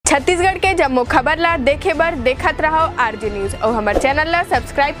छत्तीसगढ़ के जम्मो खबर ला देखे बर देखत रहो आरजी न्यूज और हमारे चैनल ला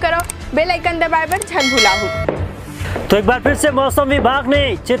सब्सक्राइब करो, बेल आइकन दबाए बर झन भुलाहू। तो एक बार फिर से मौसम विभाग ने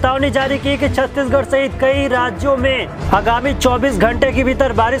चेतावनी जारी की कि छत्तीसगढ़ सहित कई राज्यों में आगामी 24 घंटे के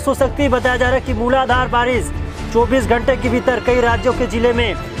भीतर बारिश हो सकती है। बताया जा रहा है कि मूलाधार बारिश 24 घंटे के भीतर कई राज्यों के जिले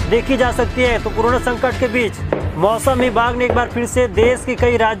में देखी जा सकती है। तो कोरोना संकट के बीच मौसम विभाग ने एक बार फिर से देश के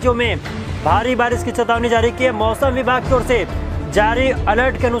कई राज्यों में भारी बारिश की चेतावनी जारी की है। मौसम विभाग की ओर से जारी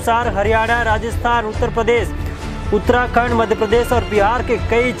अलर्ट के अनुसार हरियाणा, राजस्थान, उत्तर प्रदेश, उत्तराखंड, मध्य प्रदेश और बिहार के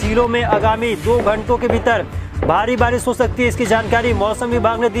कई जिलों में आगामी 2 घंटों के भीतर भारी बारिश हो सकती है। इसकी जानकारी मौसम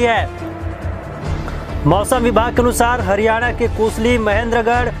विभाग ने दी है। मौसम विभाग के अनुसार हरियाणा के कोसली,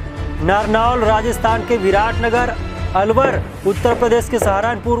 महेंद्रगढ़, नारनौल, राजस्थान के विराटनगर, अलवर, उत्तर प्रदेश के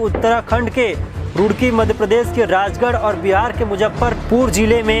सहारनपुर, उत्तराखंड के रुड़की, मध्य प्रदेश के राजगढ़ और बिहार के मुजफ्फरपुर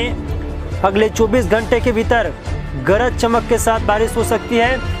जिले में अगले 24 घंटे के भीतर गरज चमक के साथ बारिश हो सकती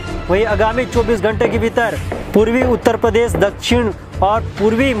है। वहीं आगामी 24 घंटे के भीतर पूर्वी उत्तर प्रदेश, दक्षिण और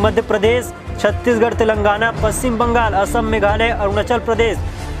पूर्वी मध्य प्रदेश, छत्तीसगढ़, तेलंगाना, पश्चिम बंगाल, असम, मेघालय, अरुणाचल प्रदेश,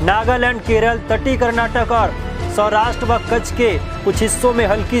 नागालैंड, केरल, तटीय कर्नाटक और सौराष्ट्र व कच्छ के कुछ हिस्सों में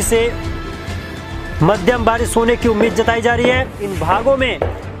हल्की से मध्यम बारिश होने की उम्मीद जताई जा रही है। इन भागों में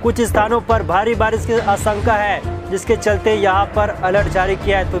कुछ स्थानों पर भारी बारिश की आशंका है, जिसके चलते यहां पर अलर्ट जारी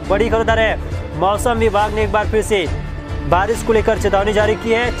किया है। तो बड़ी खबर है, मौसम विभाग ने एक बार फिर से बारिश को लेकर चेतावनी जारी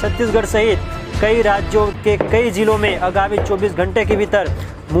की है। छत्तीसगढ़ सहित कई राज्यों के कई जिलों में आगामी 24 घंटे के भीतर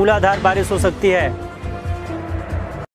मूलाधार बारिश हो सकती है।